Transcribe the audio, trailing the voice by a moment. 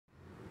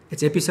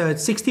It's episode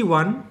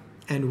 61,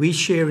 and we're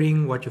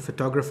sharing what your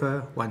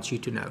photographer wants you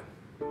to know.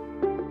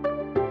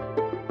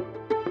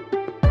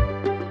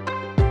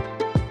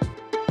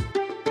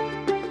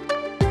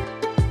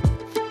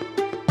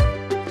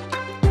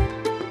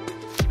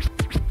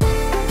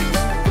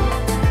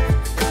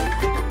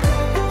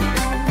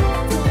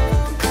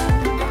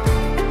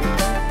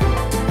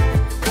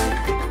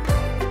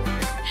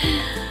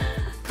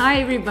 Hi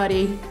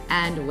everybody,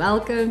 and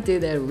welcome to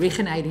the Rieg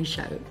AD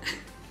show.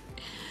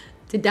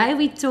 Today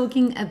we're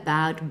talking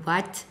about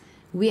what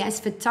we as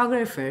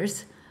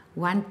photographers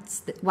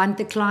want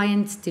the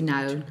clients to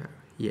know.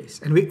 Yes,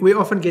 and we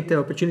often get the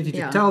opportunity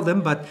to tell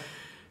them, but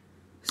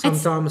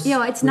sometimes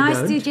it's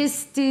nice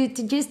to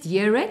just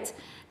hear it,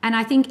 and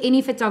I think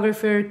any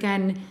photographer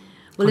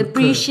will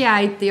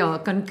appreciate the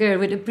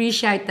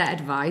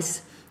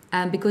advice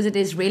because it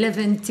is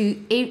relevant to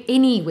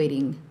any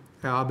wedding.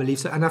 Yeah, I believe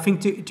so. And I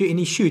think to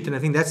any shoot, and I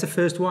think that's the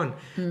first one.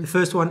 The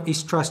first one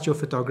is trust your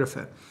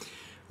photographer.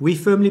 We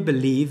firmly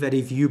believe that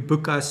if you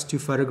book us to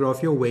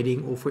photograph your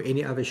wedding or for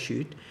any other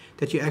shoot,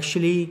 that you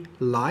actually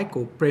like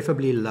or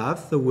preferably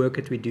love the work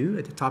that we do,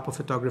 the type of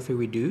photography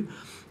we do,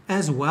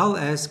 as well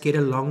as get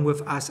along with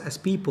us as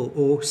people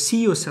or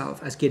see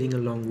yourself as getting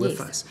along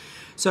with us.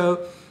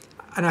 So,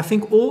 and I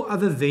think all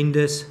other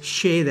vendors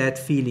share that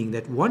feeling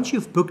that once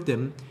you've booked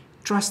them,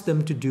 trust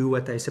them to do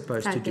what they're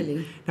supposed to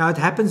do. Now, it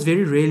happens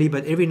very rarely,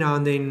 but every now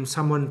and then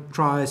someone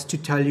tries to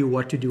tell you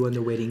what to do on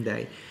the wedding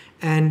day.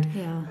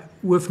 And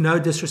with no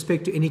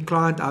disrespect to any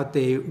client out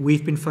there,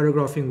 we've been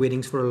photographing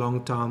weddings for a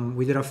long time.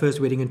 We did our first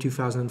wedding in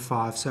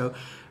 2005. So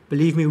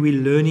believe me,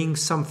 we're learning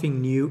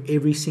something new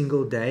every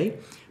single day.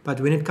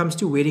 But when it comes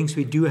to weddings,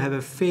 we do have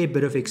a fair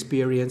bit of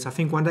experience. I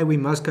think one day we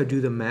must go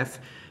do the math.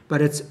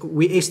 But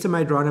we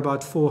estimate around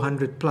about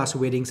 400 plus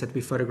weddings that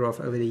we photograph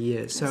over the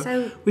years.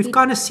 So we've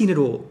kind of seen it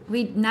all.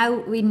 We know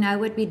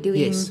what we're doing.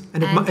 Yes,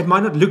 and it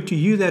might not look to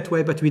you that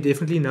way, but we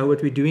definitely know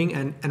what we're doing.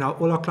 And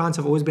all our clients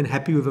have always been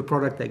happy with the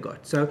product they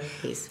got. So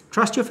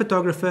trust your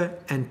photographer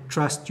and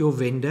trust your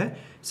vendor.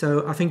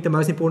 So I think the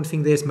most important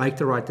thing there is make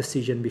the right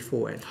decision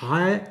beforehand.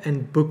 Hire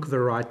and book the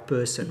right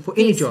person for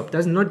any job.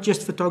 Does not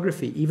just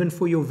photography, even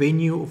for your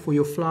venue or for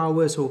your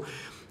flowers or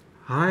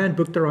hire and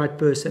book the right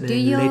person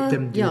and let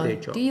them do their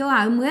job. Do your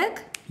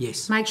homework.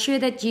 Yes. Make sure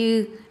that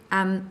you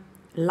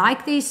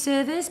like their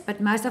service, but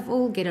most of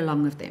all, get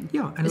along with them.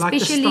 Yeah, and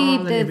especially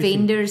like the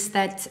vendors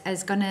that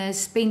is going to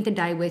spend the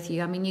day with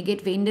you. I mean, you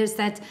get vendors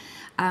that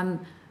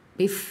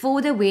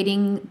before the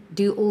wedding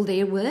do all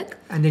their work.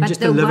 And then just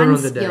deliver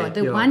on the day.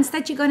 The ones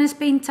that you're going to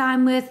spend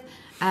time with,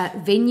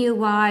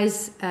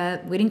 venue-wise,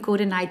 wedding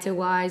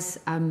coordinator-wise,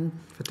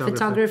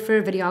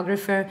 photographer,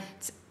 videographer,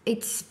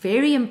 it's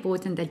very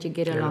important that you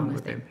get along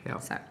with them. Yeah.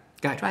 So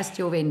trust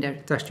your vendor.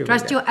 Trust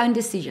vendor. Your own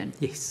decision.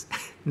 Yes.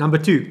 Number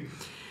 2,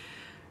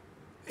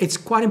 it's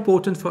quite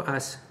important for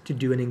us to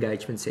do an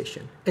engagement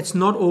session. It's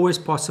not always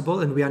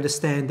possible, and we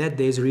understand that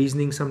there's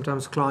reasoning.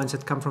 Sometimes clients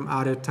that come from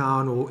out of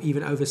town or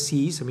even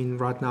overseas. I mean,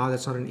 right now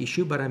that's not an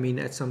issue, but I mean,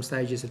 at some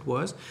stages it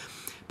was.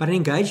 But an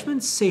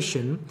engagement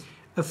session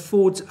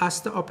affords us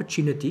the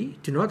opportunity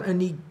to not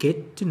only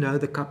get to know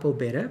the couple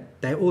better,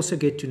 they also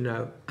get to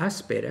know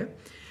us better.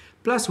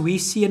 Plus, we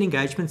see an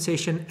engagement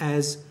session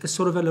as a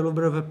sort of a little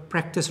bit of a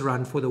practice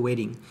run for the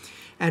wedding.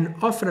 And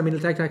often, I mean,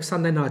 it'll take like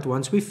Sunday night.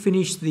 Once we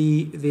finish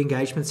the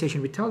engagement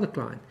session, we tell the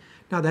client,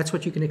 now that's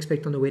what you can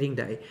expect on the wedding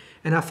day.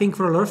 And I think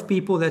for a lot of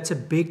people, that's a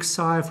big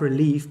sigh of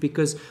relief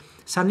because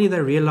suddenly they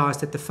realize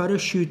that the photo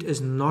shoot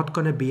is not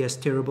going to be as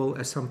terrible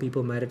as some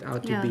people made it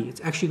out to be. It's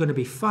actually going to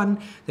be fun.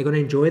 They're going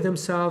to enjoy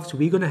themselves.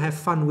 We're going to have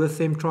fun with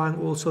them, trying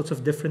all sorts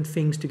of different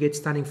things to get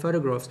stunning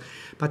photographs.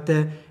 But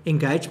the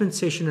engagement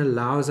session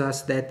allows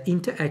us that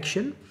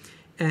interaction.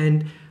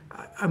 And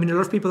I mean, a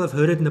lot of people have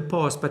heard it in the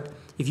past, but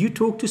if you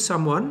talk to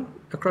someone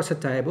across a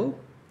table,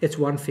 it's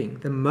one thing.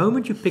 The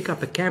moment you pick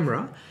up a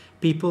camera,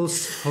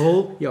 people's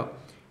whole,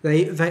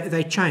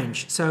 they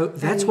change. So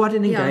that's what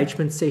an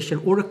engagement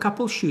session or a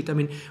couple shoot. I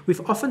mean,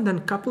 we've often done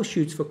couple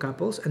shoots for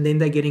couples and then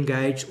they get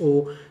engaged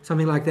or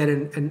something like that.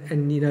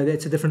 And you know,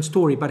 that's a different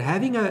story. But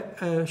having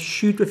a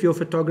shoot with your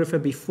photographer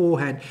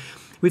beforehand,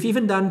 we've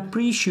even done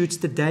pre-shoots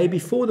the day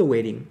before the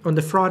wedding on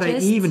the Friday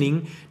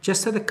evening,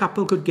 just so the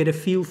couple could get a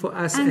feel for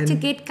us. And to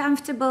get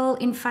comfortable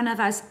in front of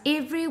us.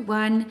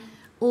 Everyone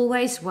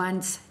always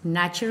wants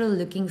natural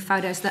looking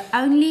photos. The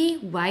only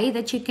way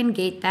that you can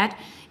get that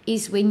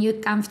is when you're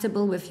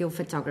comfortable with your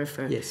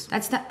photographer. Yes.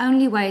 That's the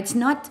only way. It's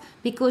not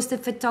because the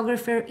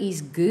photographer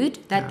is good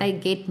that they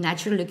get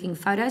natural looking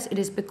photos. It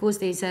is because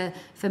there's a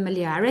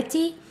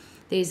familiarity,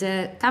 there's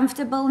a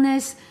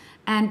comfortableness,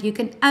 and you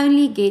can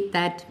only get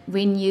that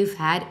when you've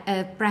had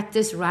a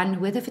practice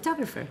run with a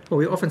photographer. Well,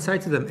 we often say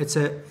to them, it's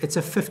a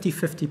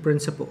 50-50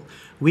 principle.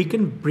 We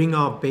can bring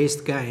our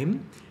best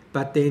game,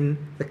 but then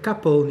the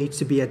couple needs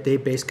to be at their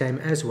best game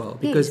as well.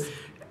 Because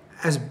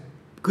as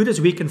good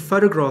as we can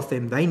photograph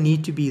them, they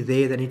need to be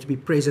there, they need to be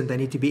present, they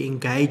need to be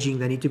engaging,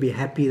 they need to be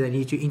happy, they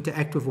need to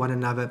interact with one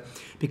another,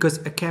 because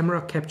a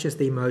camera captures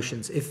the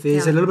emotions. If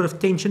there's a little bit of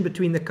tension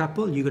between the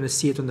couple, you're going to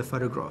see it on the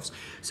photographs.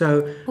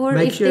 So or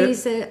make if sure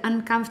there's an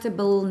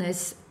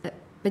uncomfortableness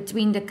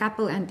between the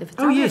couple and the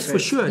photographer. Oh yes, for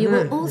sure. You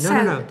will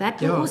also,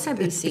 that will also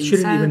be seen. It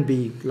shouldn't even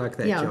be like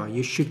that,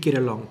 You should get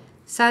along.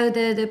 So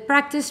the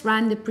practice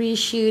run, the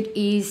pre-shoot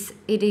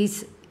it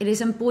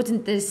is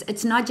important.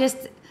 It's not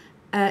just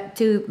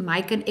to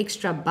make an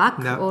extra buck,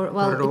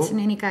 it's in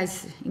any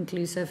case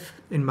inclusive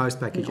in most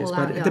packages,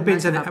 but it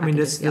depends on. I mean,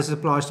 this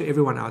applies to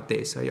everyone out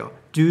there. So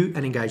do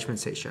an engagement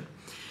session.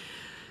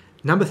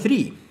 Number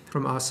 3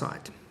 from our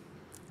side,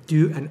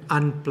 do an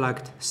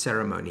unplugged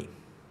ceremony.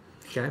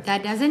 Okay.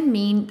 That doesn't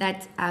mean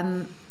that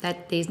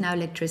that there's no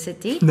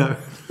electricity. No.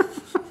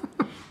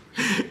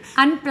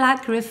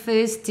 Unplug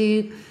refers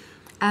to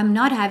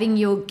not having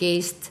your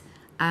guest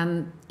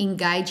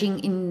engaging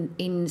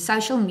in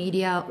social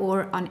media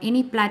or on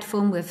any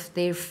platform with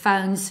their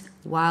phones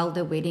while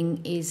the wedding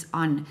is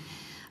on.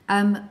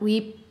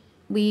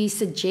 We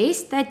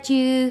suggest that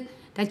you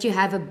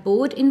have a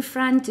board in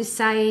front to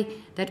say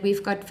that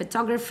we've got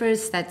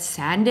photographers that's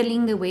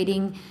handling the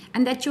wedding,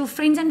 and that your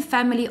friends and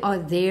family are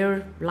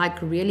there, like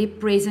really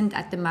present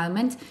at the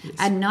moment,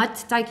 and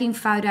not taking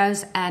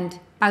photos and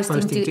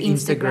posting to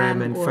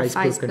Instagram and or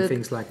Facebook and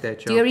things like that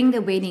during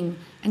the wedding.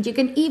 And you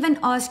can even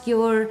ask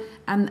your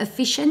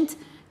officiant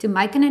to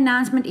make an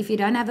announcement if you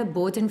don't have a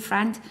board in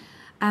front,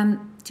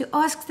 to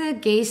ask the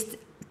guest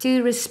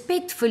to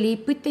respectfully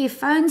put their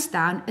phones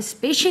down,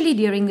 especially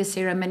during the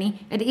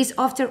ceremony. It is,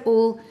 after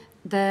all,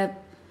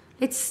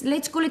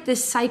 let's call it the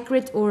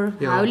sacred or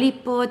holy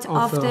part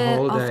of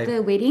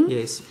the wedding.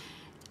 Yes.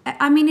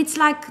 I mean, it's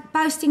like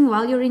posting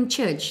while you're in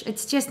church.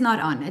 It's just not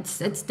on.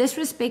 It's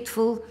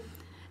disrespectful.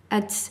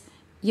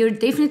 You're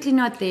definitely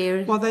not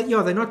there. Well,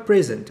 they're not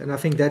present, and I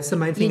think that's the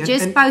main thing. You're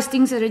just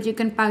posting so that you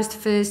can post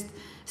first.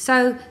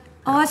 So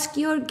ask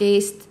your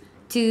guest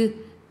to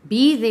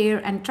be there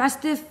and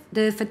trust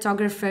the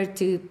photographer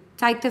to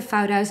take the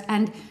photos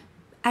and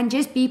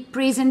just be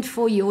present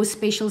for your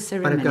special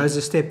ceremony. But it goes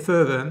a step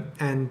further,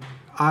 and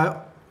I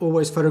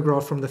always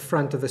photograph from the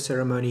front of the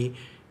ceremony,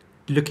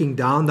 looking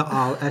down the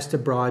aisle as the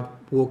bride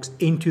walks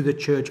into the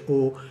church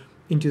or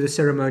into the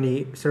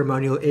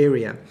ceremonial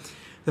area.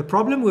 The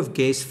problem with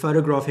guests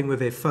photographing with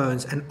their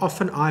phones and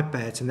often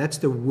iPads, and that's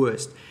the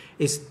worst,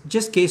 is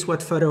just guess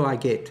what photo I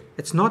get.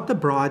 It's not the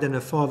bride and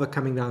her father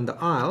coming down the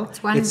aisle.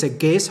 It's a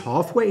guest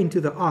halfway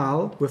into the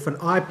aisle with an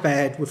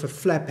iPad with a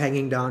flap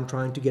hanging down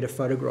trying to get a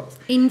photograph.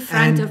 In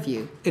front of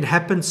you. It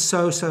happens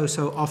so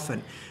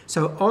often.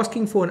 So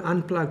asking for an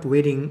unplugged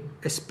wedding,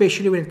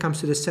 especially when it comes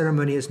to the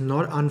ceremony, is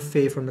not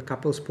unfair from the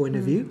couple's point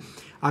of view.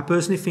 I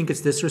personally think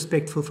it's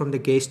disrespectful from the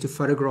guest to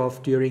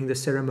photograph during the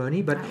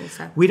ceremony, but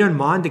we don't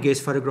mind the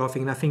guest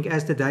photographing, and I think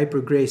as the day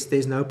progresses,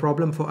 there's no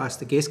problem for us.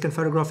 The guests can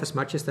photograph as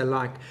much as they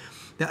like.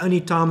 The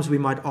only times we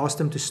might ask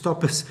them to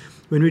stop us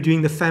when we're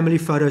doing the family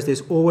photos,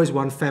 there's always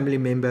one family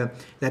member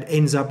that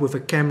ends up with a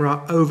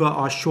camera over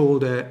our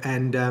shoulder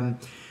and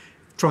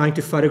trying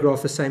to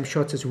photograph the same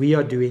shots as we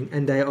are doing,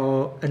 and they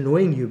are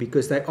annoying you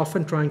because they're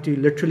often trying to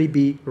literally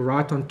be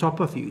right on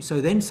top of you.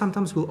 So then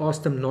sometimes we'll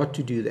ask them not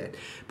to do that.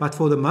 But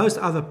for the most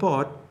other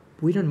part,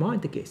 we don't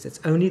mind the guests. It's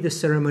only the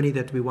ceremony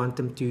that we want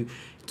them to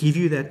give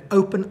you that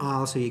open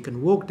aisle so you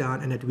can walk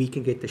down and that we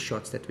can get the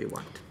shots that we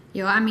want.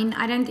 Yeah, I mean,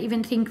 I don't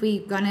even think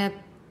we're going to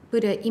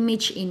put an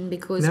image in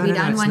because we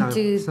don't want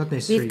to. It's not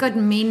necessary. We've got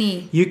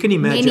many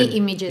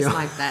images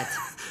like that.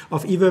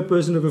 Of either a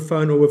person with a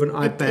phone or with an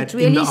iPad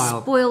really in the aisle.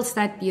 It spoils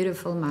that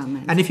beautiful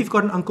moment. And if you've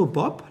got an Uncle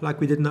Bob, like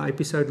we did in the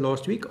episode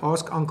last week,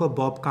 ask Uncle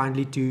Bob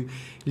kindly to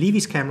leave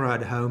his camera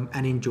at home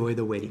and enjoy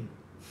the wedding.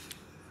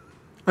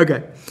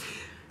 Okay.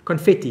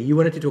 Confetti. You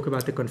wanted to talk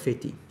about the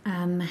confetti.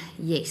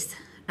 Yes.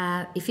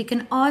 If you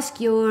can ask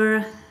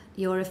your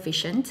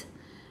officiant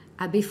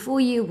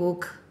before you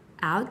walk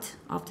out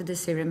after the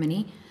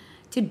ceremony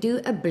to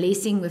do a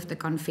blessing with the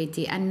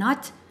confetti and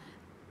not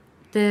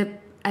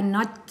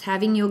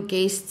having your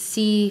guests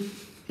see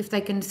if they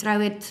can throw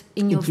it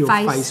in your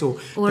face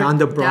or down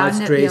the bride's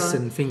dress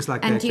and things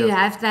like that. And you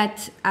have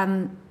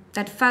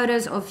that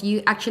photos of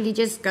you actually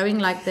just going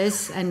like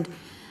this. And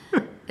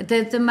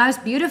the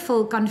most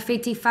beautiful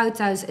confetti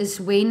photos is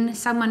when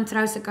someone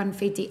throws the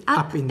confetti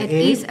up in the air.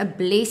 It is a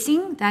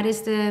blessing. That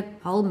is the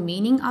whole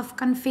meaning of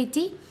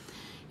confetti,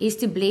 is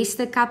to bless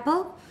the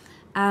couple.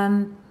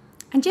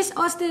 And just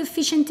ask the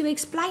officiant to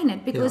explain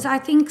it, because I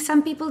think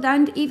some people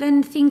don't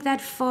even think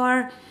that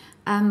far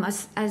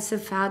as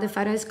of how the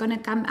photo is going to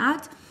come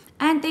out.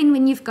 And then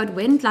when you've got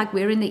wind, like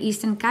we're in the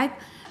Eastern Cape,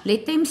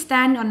 let them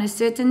stand on a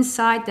certain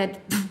side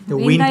that the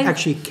wind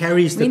actually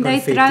carries the confetti.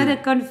 When they throw the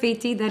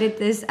confetti, that it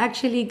is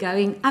actually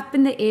going up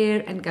in the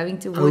air and going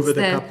towards over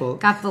the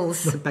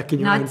couples. Not back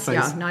in your own face.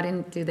 Yeah, not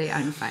into their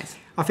own face.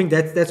 I think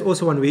that's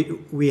also one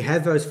we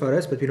have those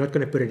photos, but we're not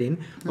going to put it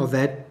in, of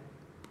that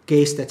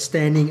guest that's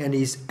standing and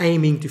is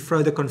aiming to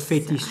throw the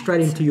confetti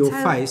straight into your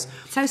face.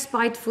 So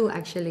spiteful,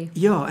 actually.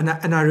 Yeah,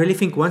 and I really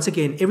think, once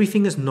again,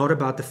 everything is not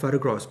about the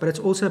photographs, but it's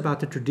also about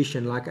the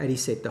tradition, like Adi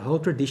said. The whole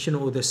tradition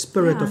or the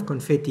spirit of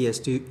confetti is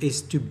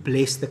to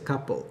bless the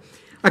couple.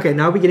 Okay,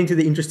 now we're getting to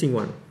the interesting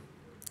one.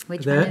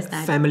 Which one is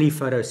that? The family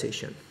photo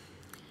session.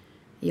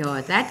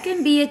 Yeah, that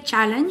can be a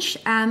challenge.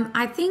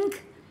 I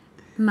think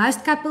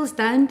most couples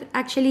don't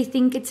actually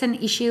think it's an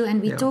issue,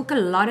 and we talk a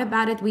lot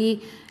about it.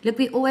 We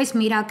always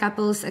meet our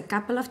couples a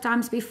couple of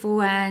times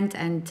beforehand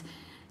and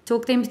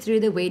talk them through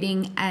the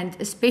wedding, and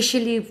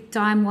especially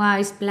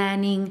time-wise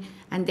planning.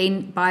 And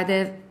then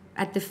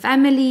at the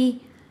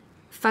family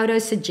photo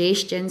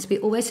suggestions, we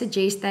always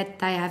suggest that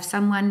they have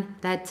someone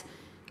that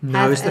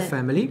knows the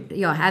family.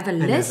 Yeah, have a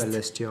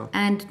list.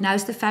 And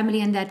knows the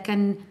family, and that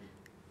can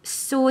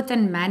sort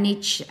and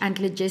manage and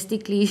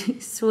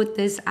logistically sort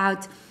this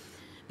out.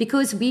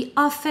 Because we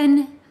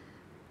often,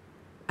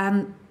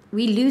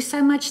 we lose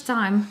so much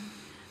time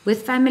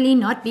with family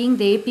not being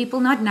there,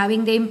 people not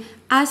knowing them,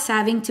 us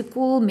having to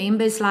call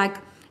members like,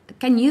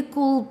 can you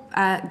call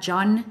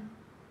John?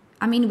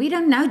 I mean, we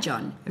don't know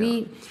John.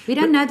 We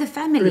don't know the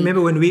family.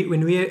 Remember, when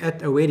we're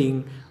at a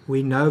wedding,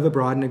 we know the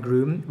bride and the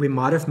groom. We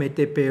might have met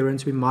their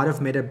parents. We might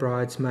have met a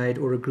bridesmaid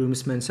or a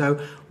groomsman.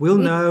 So we'll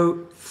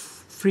know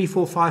 3,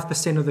 4,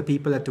 5% of the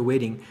people at the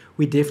wedding.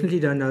 We definitely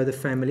don't know the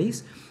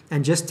families.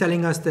 And just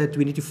telling us that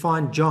we need to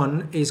find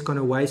John is going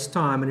to waste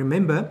time. And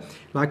remember,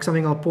 like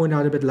something I'll point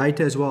out a bit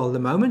later as well, the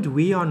moment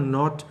we are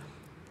not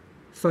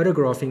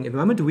photographing, the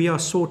moment we are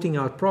sorting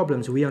out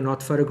problems, we are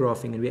not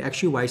photographing, and we're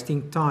actually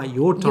wasting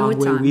your time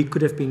where we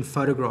could have been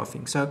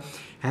photographing. So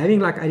having,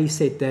 like Adi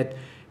said,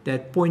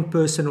 that point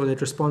person or that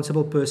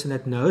responsible person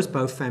that knows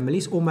both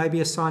families, or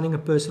maybe assigning a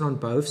person on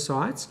both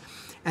sides.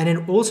 And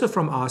then also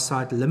from our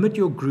side, limit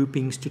your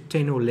groupings to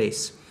 10 or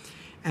less.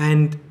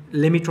 And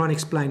let me try and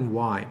explain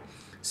why.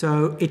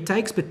 So it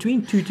takes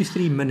between 2 to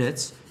 3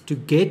 minutes to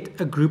get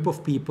a group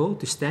of people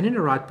to stand in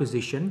the right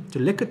position, to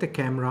look at the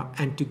camera,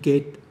 and to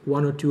get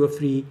 1 or 2 or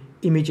 3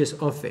 images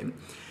of them.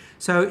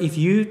 So if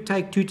you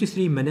take 2 to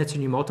 3 minutes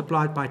and you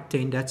multiply it by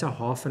 10, that's a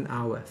half an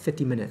hour,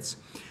 30 minutes.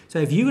 So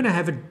if you're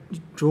going to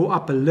draw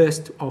up a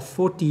list of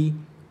 40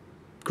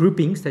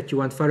 groupings that you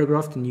want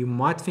photographed, and you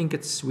might think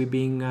we're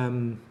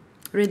being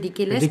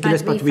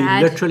ridiculous, but we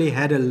literally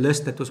had a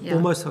list that was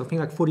almost, I think,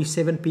 like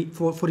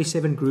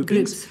 47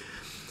 groupings.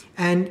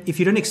 And if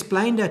you don't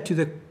explain that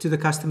to the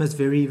customers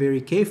very,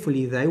 very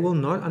carefully, they will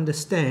not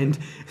understand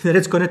that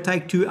it's going to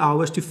take 2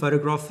 hours to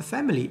photograph the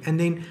family. And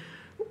then,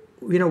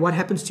 what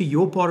happens to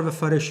your part of a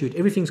photo shoot?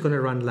 Everything's going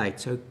to run late.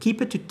 So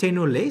keep it to 10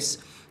 or less,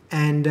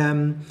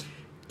 and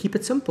keep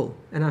it simple.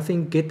 And I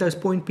think get those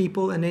point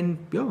people, and then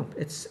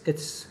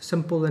it's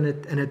simple and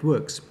it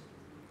works.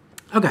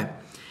 Okay.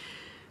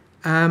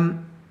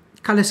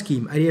 Color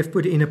scheme. I have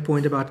put in a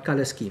point about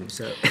color scheme.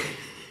 So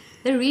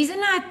the reason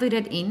I put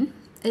it in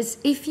is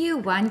if you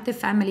want the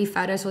family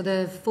photos or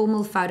the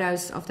formal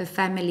photos of the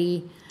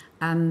family,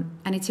 and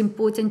it's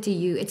important to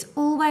you, it's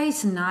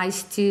always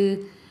nice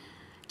to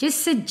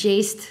just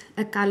suggest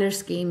a color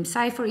scheme.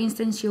 Say, for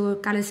instance, your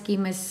color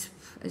scheme is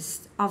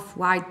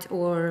off-white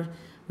or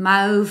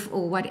mauve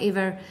or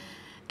whatever.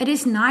 It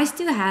is nice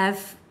to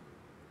have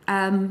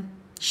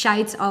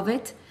shades of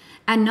it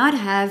and not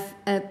have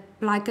a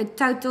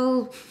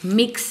total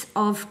mix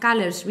of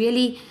colors.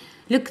 Really,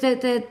 look,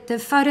 the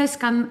photos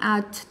come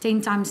out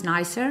 10 times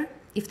nicer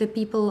if the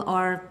people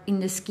are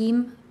in the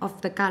scheme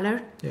of the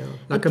color. Yeah,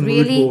 like a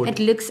mood board.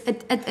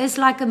 It is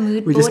like a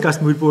mood board. We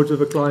discussed mood boards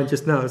with a client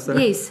just now. So.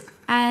 Yes,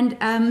 and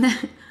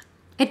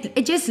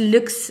it just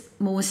looks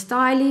more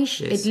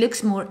stylish. Yes. It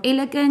looks more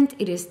elegant.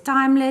 It is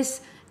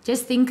timeless.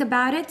 Just think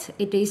about it.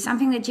 It is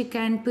something that you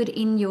can put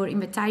in your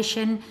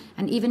invitation,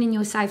 and even in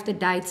your save the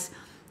dates.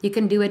 You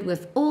can do it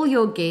with all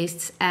your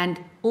guests, and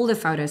all the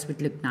photos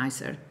would look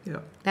nicer.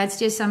 Yeah, that's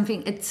just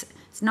something. It's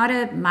not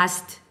a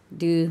must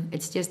do.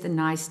 It's just a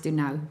nice to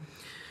know.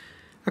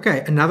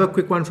 Okay, another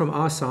quick one from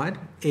our side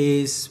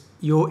is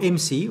your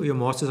MC or your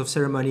Masters of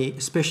Ceremony,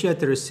 especially at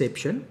the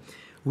reception.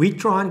 We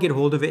try and get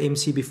hold of the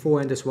MC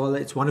beforehand as well.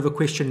 It's one of the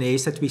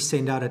questionnaires that we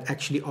send out that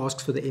actually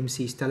asks for the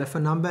MC's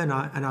telephone number, and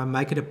I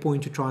make it a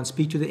point to try and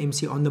speak to the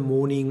MC on the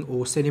morning,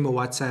 or send him a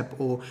WhatsApp,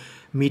 or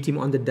meet him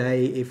on the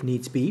day if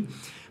needs be.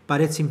 But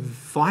it's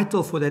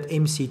vital for that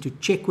MC to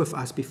check with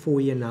us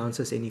before he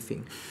announces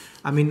anything.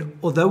 I mean,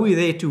 although we're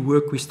there to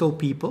work, we're still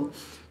people.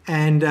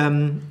 And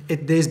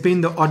there's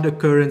been the odd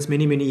occurrence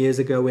many, many years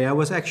ago where I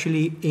was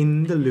actually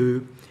in the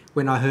loo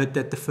when I heard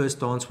that the first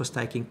dance was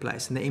taking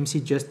place. And the MC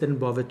just didn't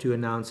bother to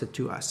announce it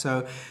to us.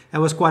 So that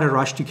was quite a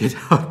rush to get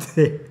out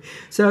there.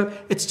 So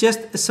it's just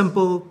a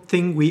simple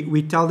thing.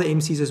 We tell the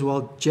MCs as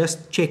well,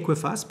 just check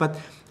with us. But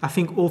I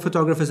think all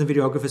photographers and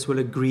videographers will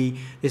agree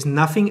there's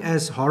nothing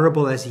as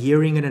horrible as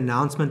hearing an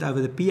announcement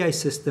over the PA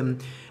system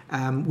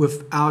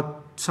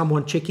without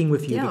someone checking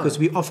with you, because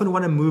we often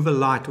want to move a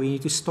light, or you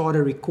need to start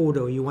a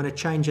recorder, or you want to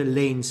change a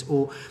lens,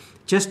 or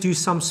just do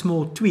some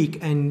small tweak,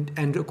 and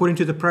according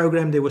to the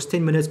program, there was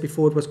 10 minutes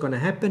before it was going to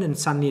happen, and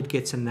suddenly it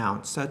gets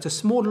announced. So it's a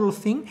small little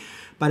thing,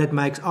 but it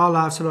makes our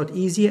lives a lot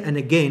easier, and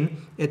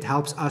again, it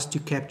helps us to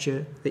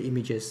capture the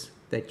images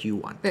that you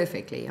want.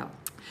 Perfectly, yeah.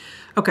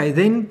 Okay,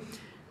 then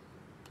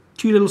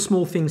 2 little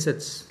small things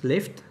that's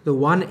left. The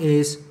one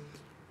is,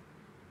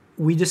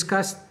 we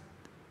discussed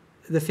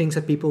the things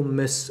that people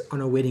miss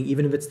on a wedding,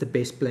 even if it's the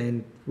best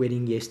planned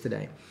wedding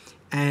yesterday.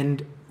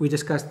 And we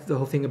discussed the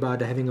whole thing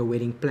about having a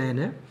wedding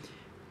planner.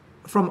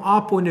 From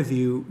our point of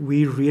view,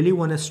 we really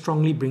want to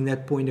strongly bring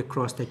that point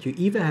across, that you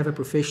either have a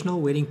professional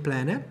wedding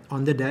planner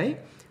on the day,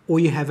 or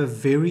you have a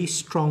very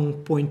strong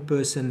point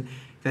person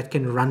that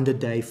can run the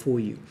day for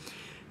you.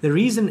 The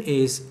reason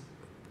is,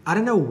 I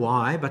don't know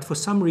why, but for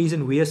some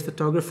reason we as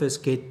photographers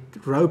get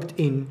roped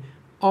in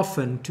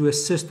often to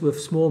assist with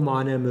small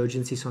minor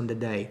emergencies on the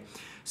day.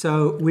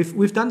 So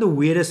we've done the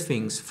weirdest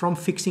things, from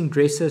fixing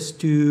dresses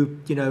to,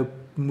 you know,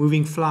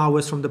 moving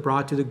flowers from the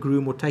bride to the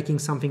groom, or taking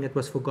something that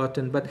was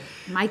forgotten, but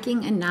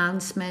making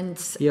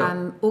announcements,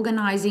 yeah.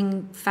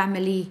 Organizing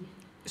family.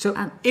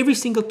 So every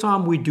single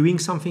time we're doing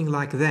something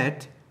like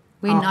that,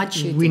 we're not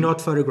shooting. We're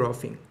not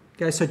photographing.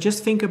 Okay, so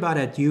just think about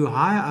it. You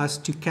hire us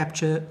to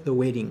capture the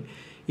wedding.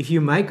 If you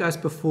make us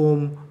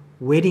perform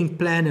wedding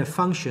planner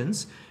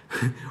functions,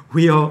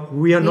 we are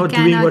not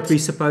doing what we're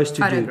supposed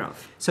to do.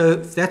 So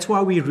that's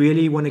why we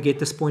really want to get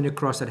this point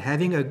across, that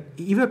having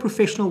either a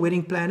professional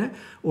wedding planner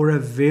or a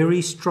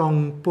very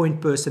strong point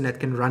person that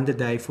can run the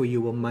day for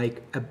you will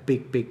make a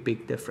big, big,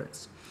 big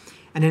difference.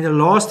 And then the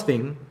last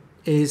thing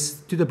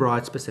is to the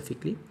bride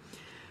specifically.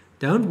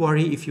 Don't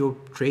worry if your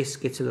dress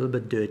gets a little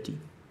bit dirty.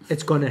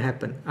 It's going to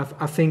happen.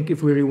 I think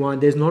if we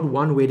rewind, there's not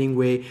one wedding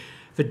where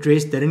the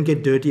dress didn't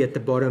get dirty at the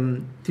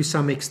bottom to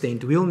some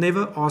extent. We'll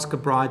never ask a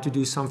bride to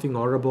do something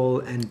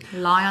horrible and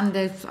lie on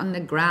the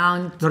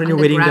ground, not on your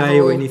wedding day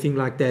or anything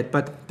like that.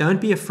 But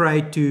don't be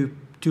afraid to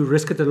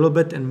risk it a little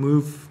bit and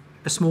move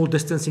a small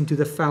distance into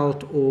the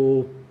veld,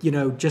 or, you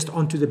know, just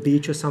onto the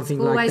beach or something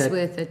like that. It's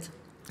always worth it.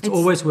 It's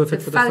always worth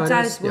it for the photos. The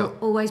photos will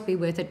always be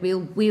worth it.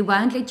 We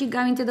won't let you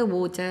go into the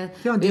water.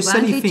 Yeah, we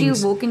won't let you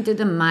walk into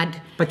the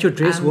mud. But your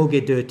dress will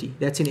get dirty.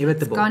 That's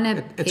inevitable.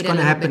 It's going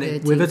to happen.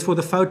 Whether it's for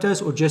the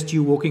photos or just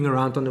you walking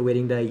around on the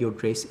wedding day, your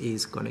dress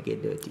is going to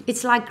get dirty.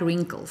 It's like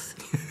wrinkles.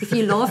 If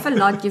you laugh a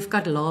lot, you've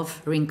got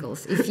laugh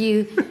wrinkles. If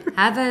you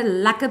have a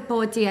lacquer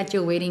party at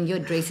your wedding, your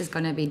dress is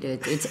going to be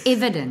dirty. It's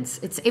evidence.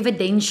 It's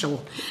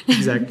evidential.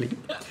 Exactly.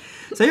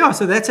 So yeah,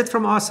 so that's it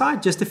from our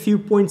side. Just a few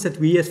points that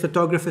we as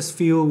photographers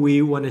feel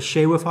we want to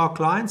share with our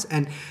clients.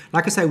 And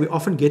like I say, we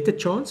often get the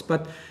chance,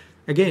 but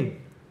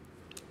again,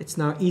 it's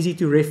now easy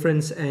to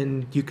reference,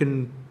 and you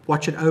can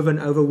watch it over and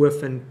over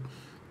with and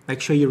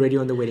make sure you're ready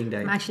on the wedding day.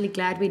 I'm actually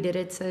glad we did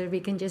it, so we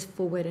can just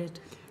forward it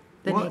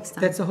next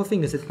time. That's the whole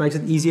thing, is it makes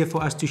it easier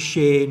for us to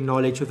share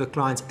knowledge with the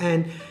clients,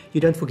 and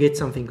you don't forget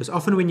something, because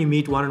often when you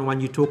meet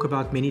one-on-one, you talk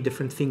about many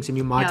different things and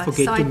you might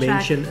forget to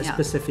mention a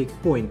specific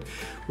point,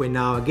 where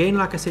now again,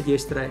 like I said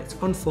yesterday, it's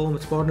on film,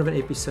 it's part of an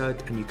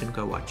episode, and you can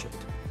go watch it.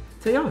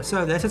 So yeah,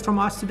 so that's it from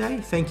us today.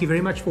 Thank you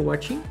very much for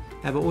watching.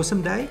 Have an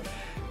awesome day.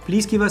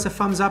 Please give us a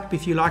thumbs up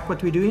if you like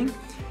what we're doing.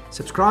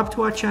 Subscribe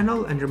to our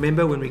channel, and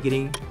remember, when we're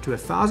getting to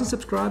 1,000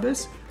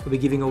 subscribers, we'll be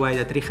giving away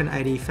that Rieg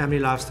AD family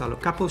lifestyle or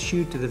couple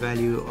shoot to the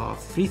value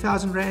of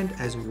 3,000 Rand,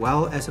 as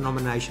well as a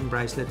nomination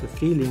bracelet with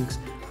 3 links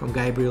from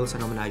Gabriel's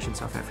Nomination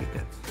South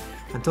Africa.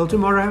 Until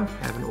tomorrow,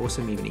 have an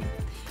awesome evening.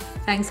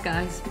 Thanks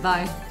guys.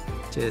 Bye.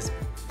 Cheers.